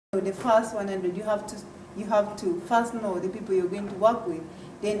the first 100, you have to first know the people you're going to work with.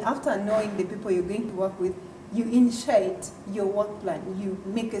 Then after knowing the people you're going to work with, you initiate your work plan. You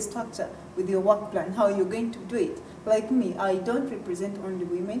make a structure with your work plan, how you're going to do it. Like me, I don't represent only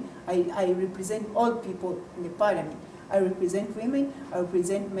women. I represent all people in the parliament. I represent women, I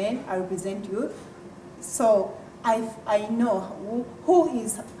represent men, I represent youth. So I know who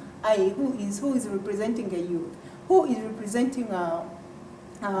is representing a youth, who is representing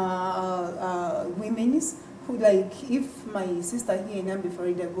women's, who, like, if my sister here in Nambi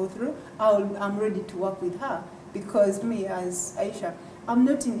Faridah go through, I'm ready to work with her, because me as Aisha, I'm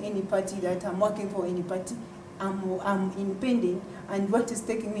not in any party that I'm working for any party. I'm independent, and what is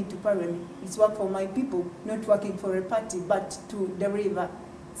taking me to parliament is work for my people, not working for a party, but to deliver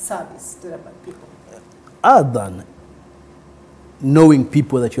service to the people. Other than knowing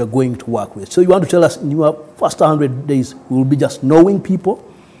people that you are going to work with, so you want to tell us in your first 100 days will be just knowing people?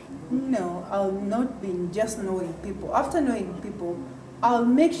 No, I'll not be just knowing people. After knowing people, I'll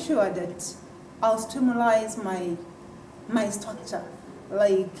make sure that I'll stimulate my structure.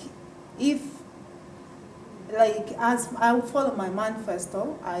 As I'll follow my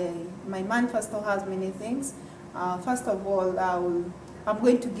manifesto. My manifesto has many things. First of all, I'm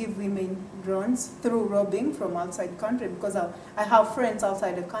going to give women drones through robbing from outside the country, because I have friends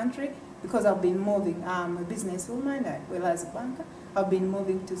outside the country, because I've been moving. I'm a businesswoman as well as a banker. I've been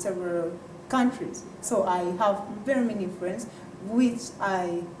moving to several countries. So I have very many friends which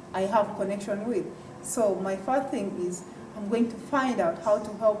I have connection with. So my first thing is I'm going to find out how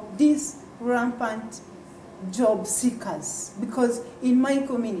to help these rampant job seekers, because in my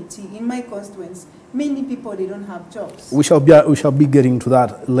community, in my constituents, many people, they don't have jobs. We shall be getting to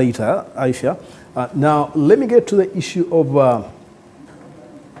that later, Aisha. Now, let me get to the issue of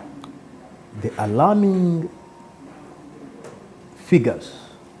the alarming figures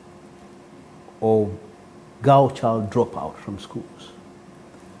of girl child dropout from schools.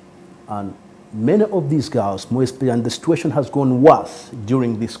 And many of these girls, more especially, and the situation has gone worse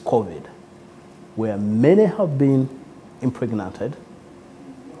during this COVID, where many have been impregnated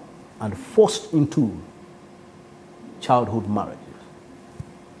and forced into childhood marriages.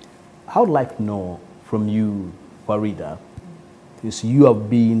 I would like to know from you, Faridah, since you have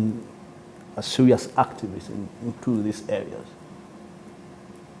been a serious activist into these areas,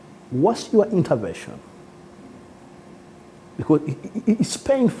 what's your intervention? Because it's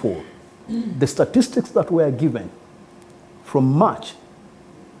painful. The statistics that were given from March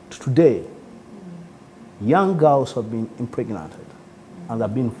to today, young girls have been impregnated and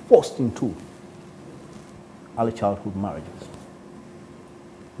have been forced into early childhood marriages.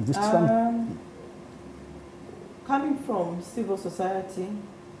 Is this something? Coming from civil society,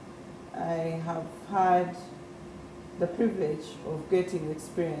 I have had the privilege of getting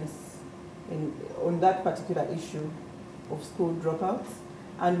experience on that particular issue of school dropouts.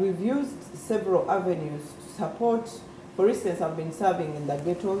 And we've used several avenues to support. For instance, I've been serving in the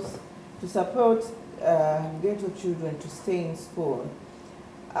ghettos to support ghetto children to stay in school.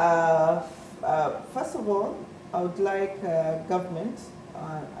 First of all, I would like government,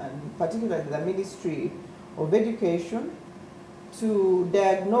 and particularly the Ministry of Education, to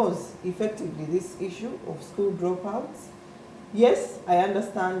diagnose effectively this issue of school dropouts. Yes, I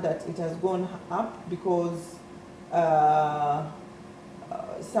understand that it has gone up because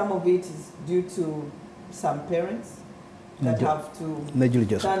some of it is due to some parents that have to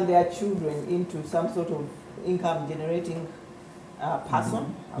turn their children into some sort of income-generating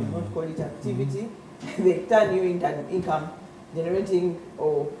person. I will not call it activity. They turn you into an income-generating,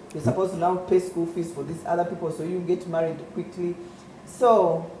 or you're supposed to now pay school fees for these other people, so you get married quickly.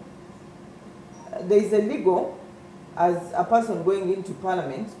 So there is a legal, as a person going into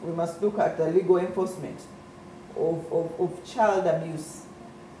parliament, we must look at the legal enforcement of child abuse.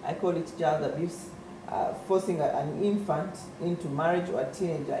 I call it child abuse. Forcing an infant into marriage or a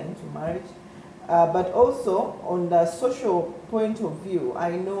teenager into marriage. But also on the social point of view,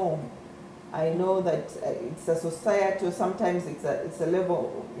 I know that it's a society, or sometimes it's a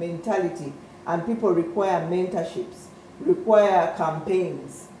level of mentality, and people require mentorships, require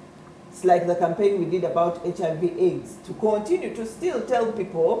campaigns. It's like the campaign we did about HIV/AIDS, to continue to still tell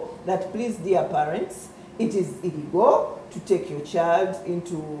people that, please, dear parents, it is illegal to take your child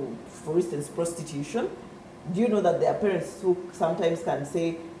into, for instance, prostitution. Do you know that there are parents who sometimes can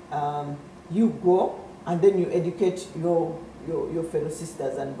say, you go and then you educate your fellow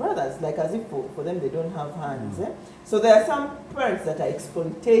sisters and brothers, like as if for them they don't have hands. So there are some parents that are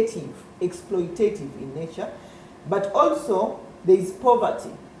exploitative in nature, but also there is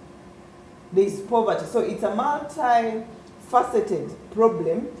poverty. So it's a multi multifaceted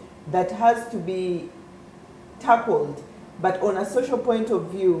problem that has to be tackled. But on a social point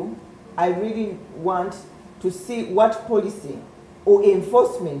of view, I really want to see what policy or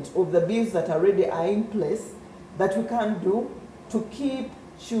enforcement of the bills that already are in place that we can do to keep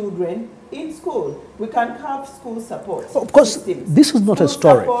children in school. We can have school support. Of course, systems. this is not School a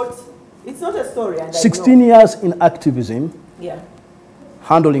story. Support, it's not a story. And 16 years in activism, yeah.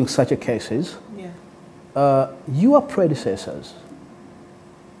 handling such a cases. Yeah. Your predecessors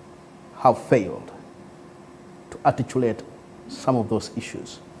have failed to articulate some of those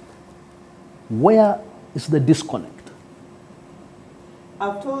issues. Where is the disconnect?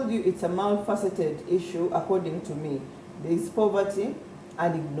 I've told you it's a multifaceted issue according to me. There is poverty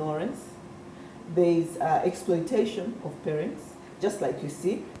and ignorance. There is exploitation of parents, just like you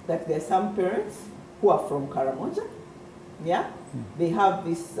see that there are some parents who are from Karamoja. Yeah? They have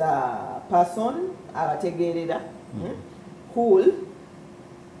this person, who will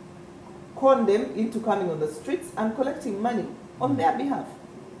con them into coming on the streets and collecting money on their behalf.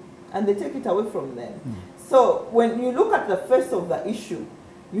 And they take it away from them. So when you look at the face of the issue,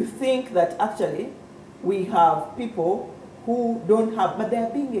 you think that actually we have people who don't have, but they are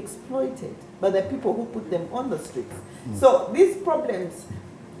being exploited by the people who put them on the streets. So these problems,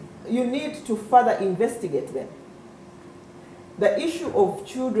 you need to further investigate them. The issue of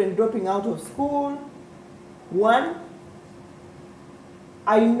children dropping out of school, one,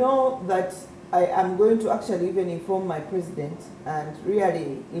 I know that I am going to actually even inform my president and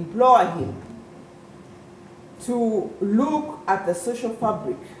really implore him to look at the social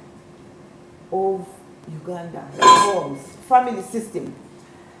fabric of Uganda, homes, family system.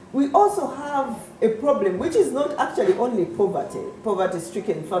 We also have a problem which is not actually only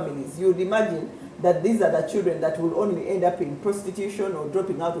poverty-stricken families. You would imagine that these are the children that will only end up in prostitution or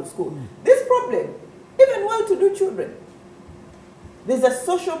dropping out of school. This problem, even well-to-do children. There's a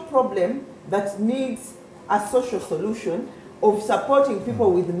social problem that needs a social solution of supporting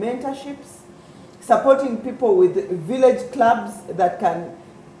people with mentorships, supporting people with village clubs that can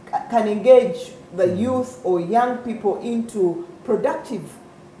engage the youth or young people into productive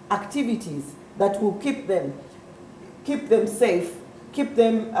activities that will keep them safe, keep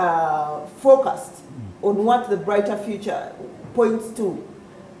them focused on what the brighter future points to.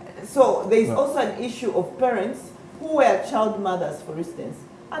 So there is also an issue of parents who were child mothers, for instance,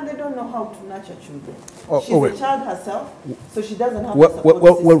 and they don't know how to nurture children. She's a child herself, so she doesn't have the support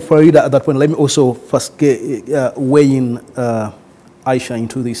system. Well, Farida, at that point, let me also first weigh in Aisha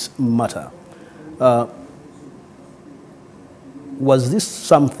into this matter. Was this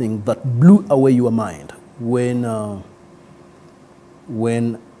something that blew away your mind when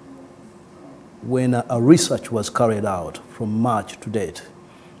a research was carried out from March to date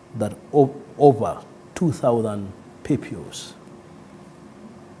that over 2,000 pupils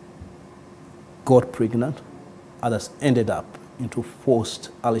got pregnant, others ended up into forced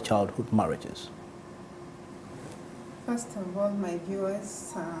early childhood marriages? First of all, my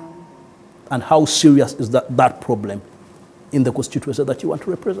viewers... and how serious is that problem in the constituency that you want to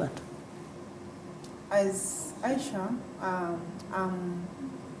represent? As Aisha,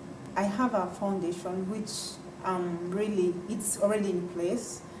 I have a foundation which really, it's already in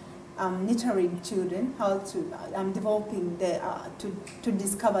place. I'm nurturing children, I'm developing to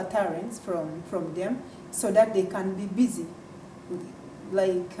discover talents from them so that they can be busy.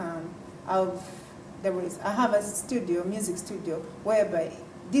 Like I have a studio, music studio, whereby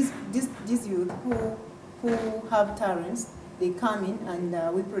these youth who have talents, they come in and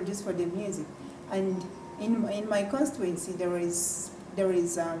we produce for them music. And in my constituency, there is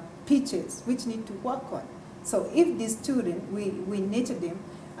pitches which need to work on. So if these children, we nurture them,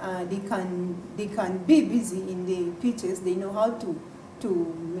 they can be busy in the pitches. They know how to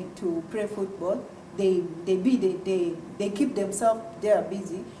play football. They keep themselves there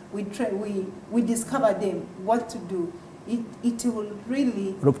busy. We discover them what to do. It will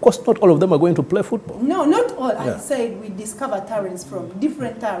really... But of course, not all of them are going to play football. No, not all. Yeah. I said we discover talents from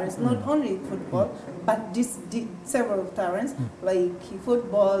different talents, not only football, but several talents, like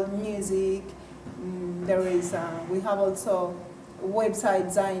football, music. There is, we have also website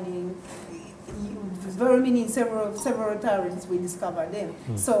designing. Several talents, we discover them.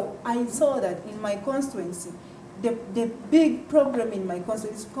 So I saw that in my constituency, the big problem in my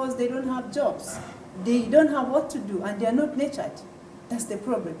constituency is because they don't have jobs. They don't have what to do, and they are not nurtured. That's the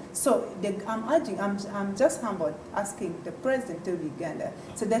problem. So I'm just humbled, asking the president of Uganda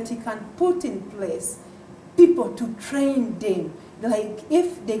so that he can put in place people to train them. Like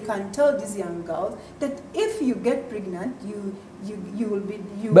if they can tell these young girls that if you get pregnant, you will be...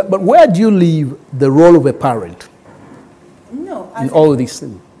 But where do you leave the role of a parent? in all these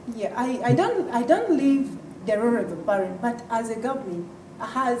things? Yeah, I don't leave the role of the parent, but as a government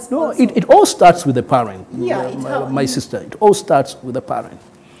has No, also, it all starts with the parent. Yeah, my sister, it all starts with the parent.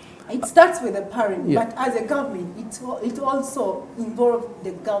 It starts with the parent, Yeah. but as a government, it also involves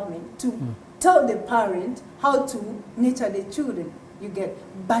the government to tell the parent how to nurture the children. You get,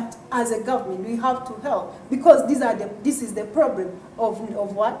 but as a government, we have to help because this is the problem of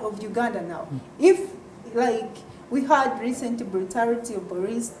Uganda now. If like we had recent brutality of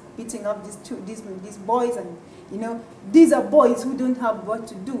police beating up these boys, and you know these are boys who don't have what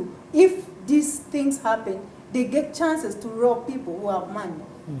to do. If these things happen, they get chances to rob people who have money.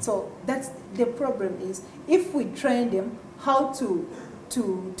 So that's the problem. Is if we train them how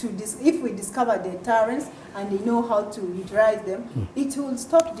if we discover the tyrants and they know how to utilize them, it will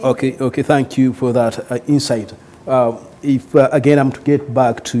stop them. Okay, thank you for that insight. If again I'm to get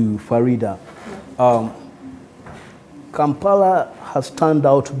back to Faridah, Kampala has turned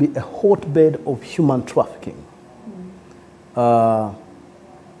out to be a hotbed of human trafficking.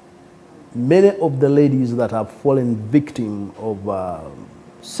 Many of the ladies that have fallen victim of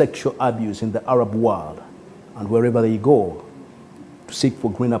sexual abuse in the Arab world and wherever they go to seek for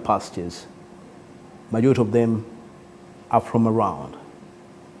greener pastures, majority of them are from around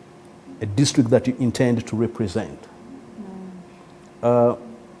a district that you intend to represent.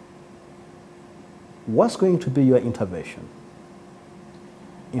 What's going to be your intervention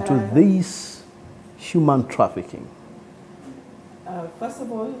into this human trafficking? First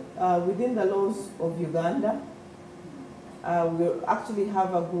of all, within the laws of Uganda, we actually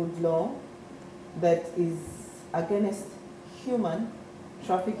have a good law that is against human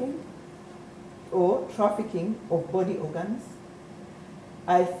trafficking or trafficking of body organs.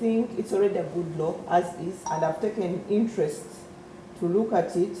 I think it's already a good law as is, and I've taken interest to look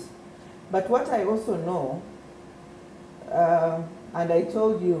at it. But what I also know, and I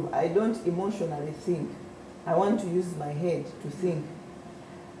told you, I don't emotionally think. I want to use my head to think.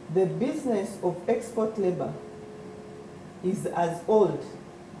 The business of export labor is as old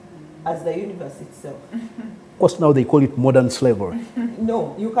as the universe itself. Of course, now they call it modern slavery.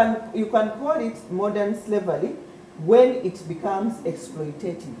 No, you can call it modern slavery when it becomes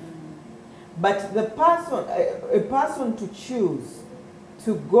exploitative. But the person, a person to choose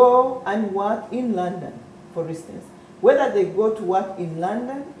to go and work in London, for instance, whether they go to work in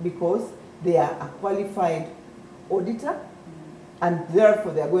London because they are a qualified auditor and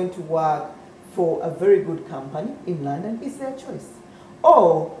therefore they are going to work for a very good company in London, is their choice.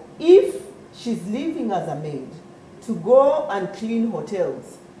 Or if she's living as a maid, to go and clean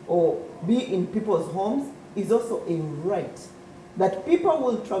hotels or be in people's homes is also a right. That people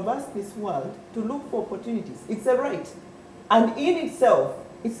will traverse this world to look for opportunities. It's a right. And in itself,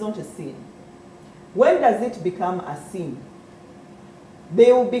 it's not a sin. When does it become a sin?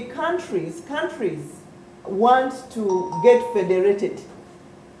 There will be countries want to get federated.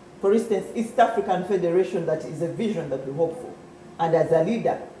 For instance, East African Federation, that is a vision that we hope for. And as a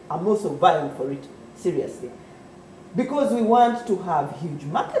leader, I'm also vying for it, seriously. Because we want to have huge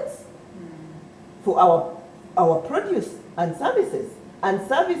markets for our produce and services. And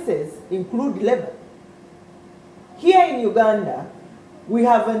services include labor. Here in Uganda, we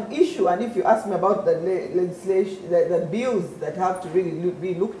have an issue, and if you ask me about the legislation, the bills that have to really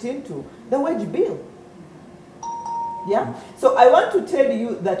be looked into, the wage bill. Yeah? So I want to tell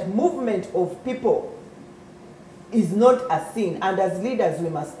you that movement of people is not a sin, and as leaders we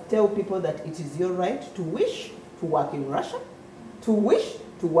must tell people that it is your right to wish to work in Russia, to wish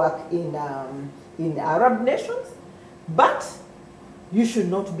to work in Arab nations, but you should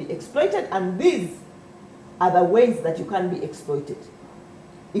not be exploited, and these are the ways that you can be exploited.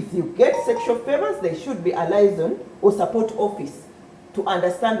 If you get sexual favors, there should be a liaison or support office to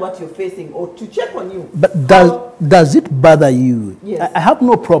understand what you're facing or to check on you. But does it bother you? Yes. I have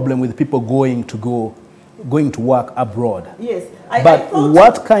no problem with people going to work abroad. Yes. But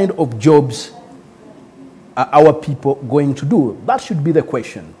what kind of jobs are our people going to do? That should be the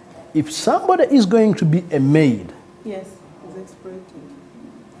question. If somebody is going to be a maid, yes, It's exploited.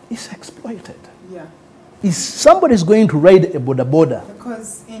 it's exploited. Yeah. If somebody is going to ride a border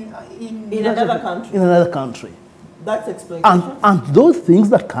Because in another country, in another country, that's exploitation. and those things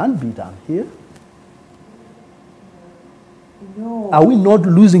that can't be done here, No. are we not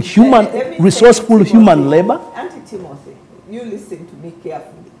losing resourceful human labor? Auntie Timothy, you listen to me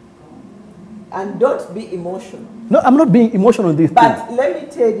carefully. And don't be emotional. No, I'm not being emotional on this But thing. let me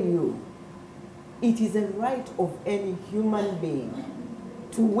tell you, it is a right of any human being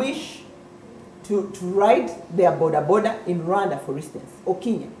to wish to ride their border in Rwanda, for instance, or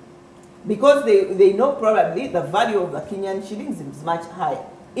Kenya. because they know probably the value of the Kenyan shillings is much higher.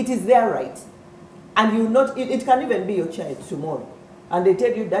 It is their right. And you not, it can even be your child tomorrow. And they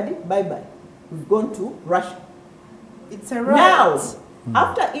tell you, Daddy, bye-bye. We've gone to Russia. It's a right. Now,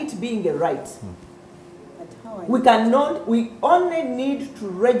 after it being a right, we only need to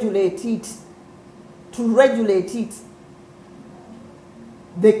regulate it. To regulate it.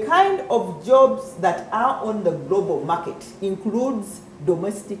 The kind of jobs that are on the global market includes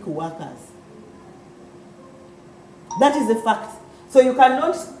domestic workers. That is a fact. So you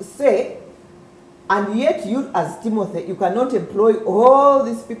cannot say, and yet you as Timothy, you cannot employ all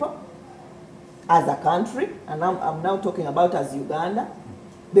these people as a country, and I'm now talking about as Uganda.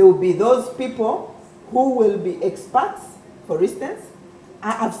 There will be those people who will be experts, for instance.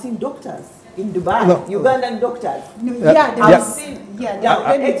 I've seen doctors in Dubai, Ugandan doctors.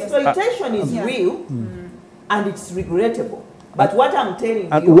 Exploitation is real, and it's regrettable. But what I'm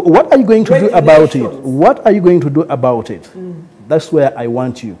telling you... What are you going to do about it? What are you going to do about it? That's where I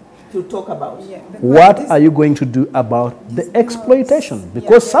want you to talk about. What are you going to do about the exploitation?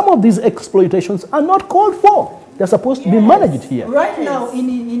 Because some of these exploitations are not called for. They're supposed to be managed here. Right now,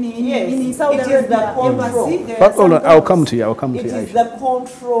 in Saudi Arabia embassy, hold on, I'll come to you. It is the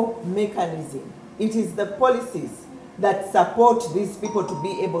control mechanism. It is the policies that support these people to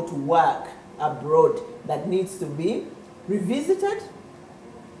be able to work abroad that needs to be revisited,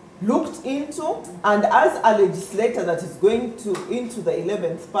 looked into, and as a legislator that is going into the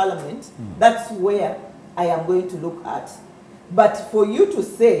 11th Parliament, that's where I am going to look at. But for you to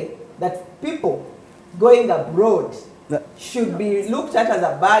say that people going abroad should be looked at as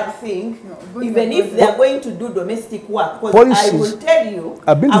a bad thing, even if they are going to do domestic work. Because I will tell you...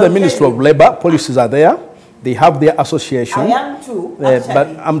 I've been to the Ministry of Labour. Policies are there. They have their association. I am too, actually. But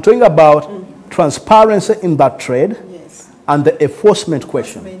I'm talking about transparency in that trade and the enforcement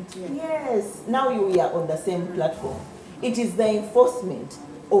question. Yes, now we are on the same platform. It is the enforcement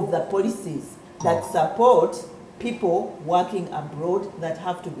of the policies that support people working abroad that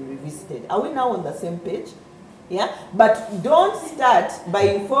have to be revisited. Are we now on the same page? Yeah? But don't start by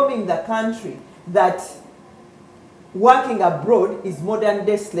informing the country that working abroad is modern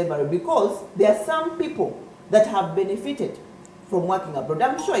day slavery, because there are some people that have benefited from working abroad.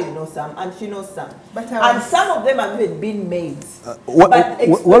 I'm sure you know some, and she knows some. And some of them have even been maids.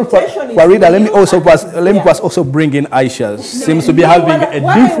 Faridah, let me also bring in Aisha. Seems to be having a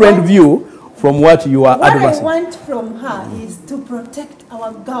different view from what you are advancing. What I want from her is to protect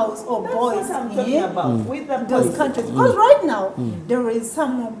our girls or boys in those countries. Because right now, there is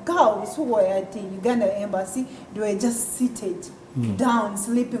some girls who were at the Uganda embassy, they were just seated down,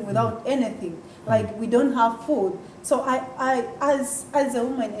 sleeping without anything. Like, we don't have food. So I as a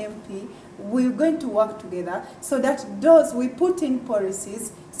woman MP, we're going to work together so that we put in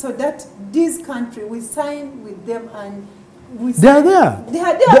policies so that this country, we sign with them and they are there. They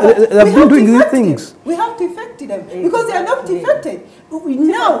are there. They've been doing these things. We have to effect them because they are not effected.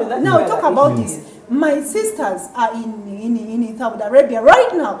 Now talk about this. My sisters are in Saudi Arabia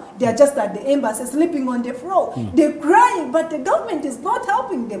right now. They are just at the embassy sleeping on the floor. They're crying, but the government is not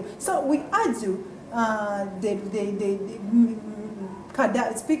helping them. So we urge you, the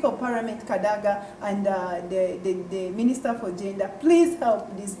Speaker of Parliament Kadaga and the Minister for Gender, please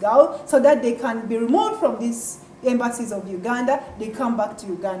help these girls so that they can be removed from these embassies of Uganda. They come back to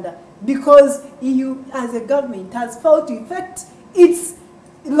Uganda because EU as a government has failed to effect its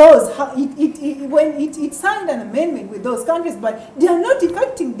laws. When it signed an amendment with those countries, but they are not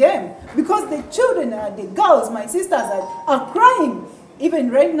effecting them because the children, the girls, my sisters are crying.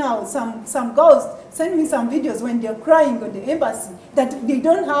 Even right now, some girls send me some videos when they're crying on the embassy that they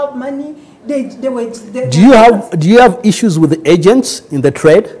don't have money. Do you have issues with the agents in the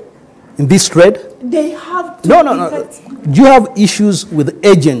trade, in this trade? They have to. No. Do you have issues with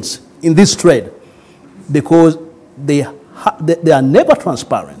agents in this trade because they are never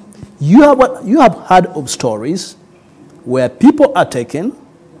transparent? You have heard of stories where people are taken,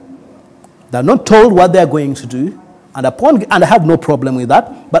 they're not told what they're going to do. And I have no problem with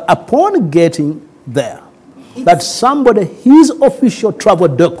that, but upon getting there, that somebody, his official travel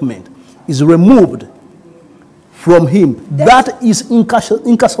document is removed from him, that is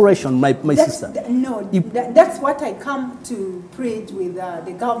incarceration, my sister. That's what I come to preach with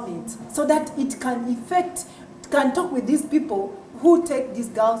the government, so that it can talk with these people who take these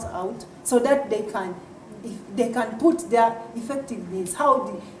girls out, so that they can put their effectiveness,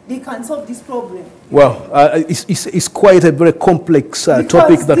 how they can solve this problem. Well, it's quite a very complex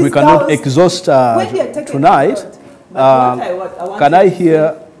topic that we cannot exhaust tonight. Can I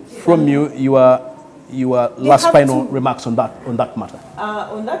hear from you your last final remarks on that matter?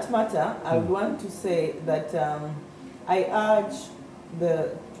 On that matter, I would want to say that I urge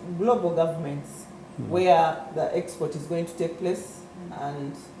the global governments where the export is going to take place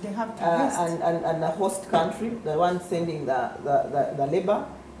and they have to and the host country, the one sending the labor,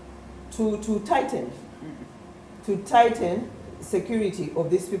 to tighten security of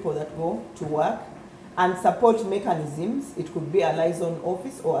these people that go to work and support mechanisms. It could be a liaison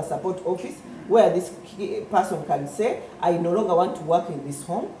office or a support office where this person can say, I no longer want to work in this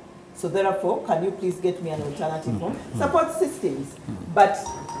home, so therefore, can you please get me an alternative home? Support systems. But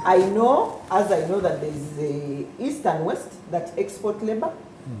I know, as I know that there is the East and West that export labor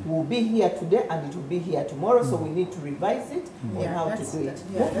will be here today and it will be here tomorrow, so we need to revise it on how to do it.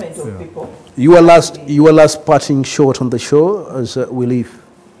 Movement of people. Your last parting shot on the show as we leave.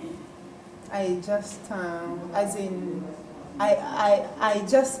 I just, as in, I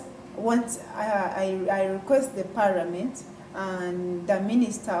just want, I request the Parliament and the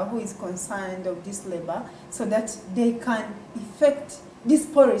minister who is concerned of this labor so that they can effect these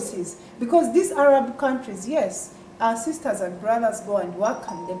policies. Because these Arab countries, yes, our sisters and brothers go and work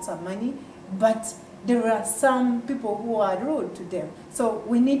and get some money, but there are some people who are rude to them. So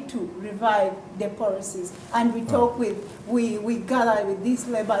we need to revive the policies. And we talk with, we gather with these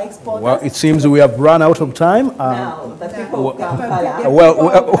labor exporters. Well, it seems we have run out of time. Now, the people of Kampala.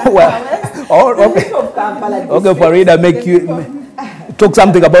 Okay, Farida, make you talk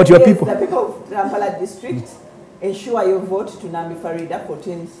something about your people. The people of Kampala district, ensure your vote to Nambi Faridah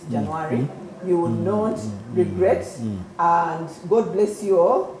 14th January. You will not regret, and God bless you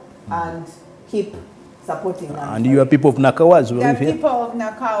all, and keep supporting Nambi. And you are people of Nakawa as well. The people of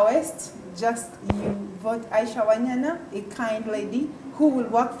Nakawa West, just you vote Aisha Wanyana, a kind lady who will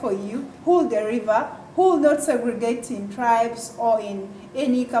work for you, who will deliver, who will not segregate in tribes or in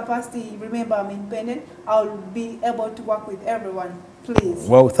any capacity. Remember, I'm independent. I'll be able to work with everyone. Please.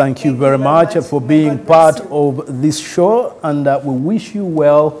 Well, thank you very much for being part of this show, and we wish you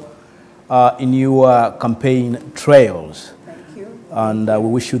well in your campaign trails. Thank you. And we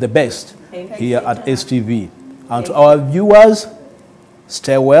wish you the best here at STV. And to our viewers,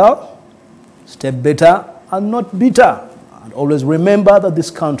 stay well, stay better, and not bitter. And always remember that this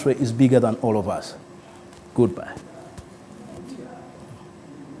country is bigger than all of us. Goodbye.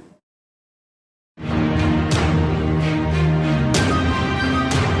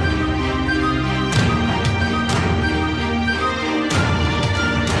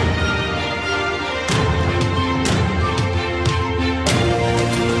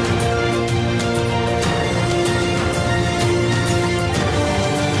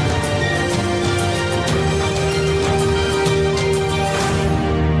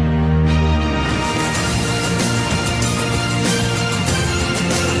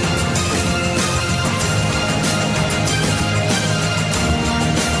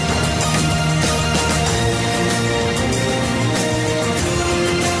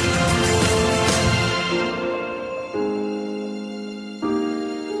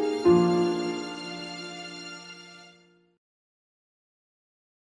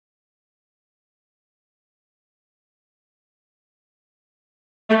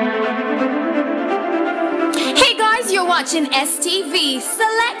 Hey guys, you're watching STV.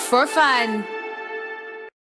 Select for fun.